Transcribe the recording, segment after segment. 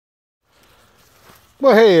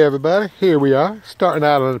Well, hey everybody, here we are, starting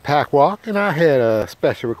out on the pack walk, and I had a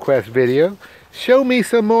special request video. Show me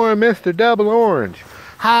some more of Mr. Double Orange.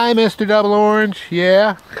 Hi, Mr. Double Orange.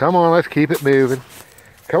 Yeah, come on, let's keep it moving.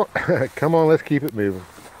 Come on, come on, let's keep it moving.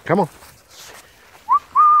 Come on.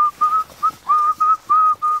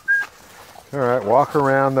 All right, walk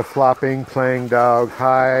around the flopping, playing dog.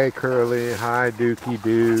 Hi, Curly. Hi, Dookie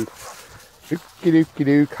Duke. Dookie Dookie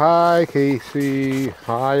Duke. Hi, Casey.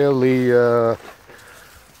 Hi, Aaliyah.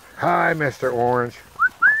 Hi, Mr. Orange.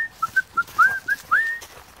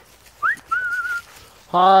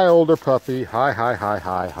 Hi, older puppy. Hi, hi, hi,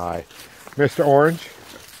 hi, hi. Mr. Orange,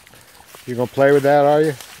 you gonna play with that, are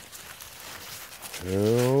you?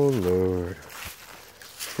 Oh, Lord.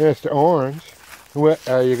 Mr. Orange, what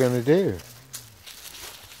are you gonna do?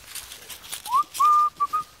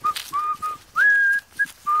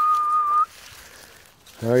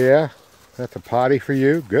 Oh, yeah? That's a potty for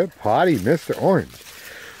you? Good potty, Mr. Orange.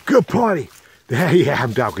 Good potty. Yeah,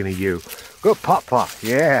 I'm talking to you. Good pot pot.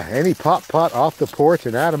 Yeah, any pot pot off the porch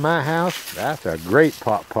and out of my house, that's a great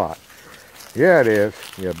pot pot. Yeah, it is.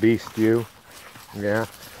 You beast, you. Yeah.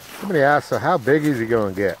 Somebody asked, so how big is he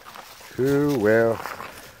going to get? Ooh, well,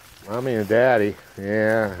 Mommy and Daddy,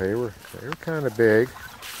 yeah, they were kind of big.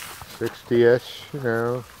 60-ish,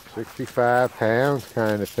 65 pounds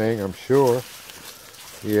kind of thing, I'm sure.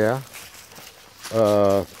 Yeah.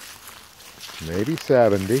 Maybe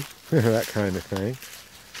 70, that kind of thing.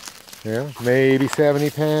 Yeah, maybe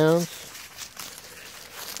 70 pounds.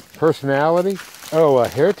 Personality? Oh,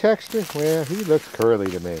 hair texture? Well, he looks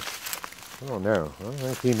curly to me. I don't know. I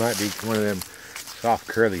think he might be one of them soft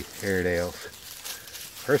curly Airedales.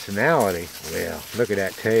 Personality? Well, look at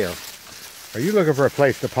that tail. Are you looking for a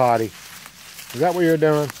place to potty? Is that what you're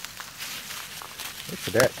doing? Look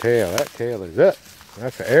at that tail. That tail is up.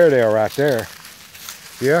 That's an Airedale right there.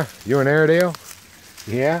 Yeah, you an Airedale?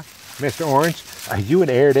 Yeah, Mr. Orange, are you an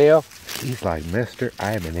Airedale? He's like, Mister,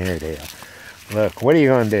 I am an Airedale. Look, what are you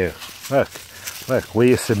going to do? Look, will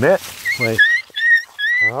you submit? Wait.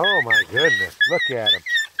 Oh my goodness, look at him.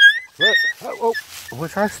 Look, oh,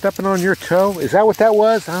 was I stepping on your toe? Is that what that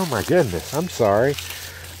was? Oh my goodness, I'm sorry.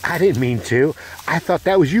 I didn't mean to. I thought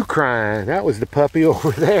that was you crying. That was the puppy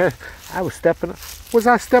over there. Was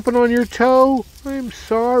I stepping on your toe? I'm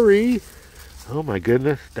sorry. Oh my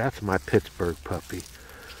goodness, that's my Pittsburgh puppy.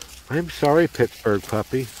 I'm sorry, Pittsburgh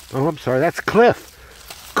puppy. Oh, I'm sorry, that's Cliff.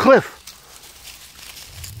 Cliff.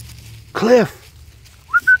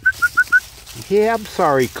 Yeah, I'm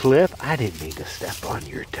sorry, Cliff. I didn't mean to step on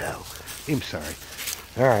your toe. I'm sorry.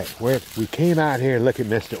 All right, we came out here to look at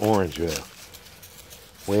Mr. Orangeville.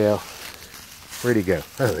 Well, where'd he go?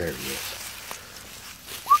 Oh, there he is.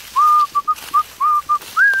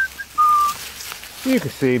 You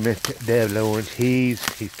can see Mr. Devil Orange. He's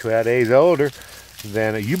 12 days older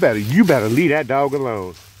than you better leave that dog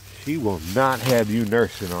alone. She will not have you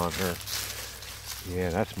nursing on her.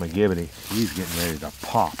 Yeah, that's my Gibbony. He's getting ready to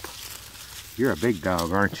pop. You're a big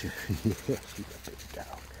dog, aren't you? Yeah, she's a big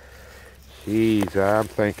dog. I'm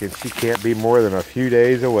thinking she can't be more than a few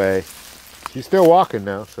days away. She's still walking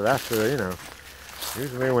though, so that's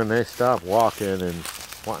usually when they stop walking and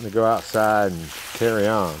wanting to go outside and carry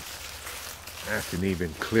on. That's an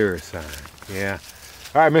even clearer sign. Yeah.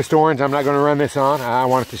 All right, Mr. Orange, I'm not going to run this on. I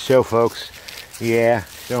wanted to show folks. Yeah,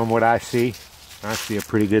 show them what I see. I see a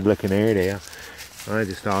pretty good looking Airedale. Well, it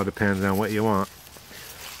just all depends on what you want.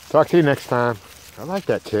 Talk to you next time. I like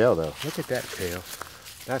that tail though. Look at that tail.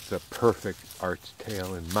 That's a perfect arched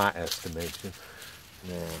tail in my estimation.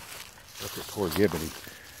 Now, look at poor Gibbony.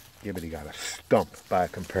 Gibbony got a stump by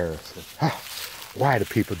comparison. Why do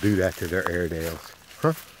people do that to their Airedales?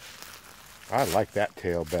 Huh? I like that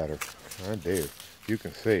tail better. I do. You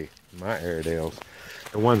can see my Airedales.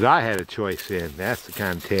 The ones I had a choice in, that's the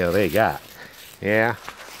kind of tail they got. Yeah,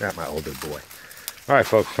 got my older boy. All right,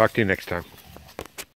 folks. Talk to you next time.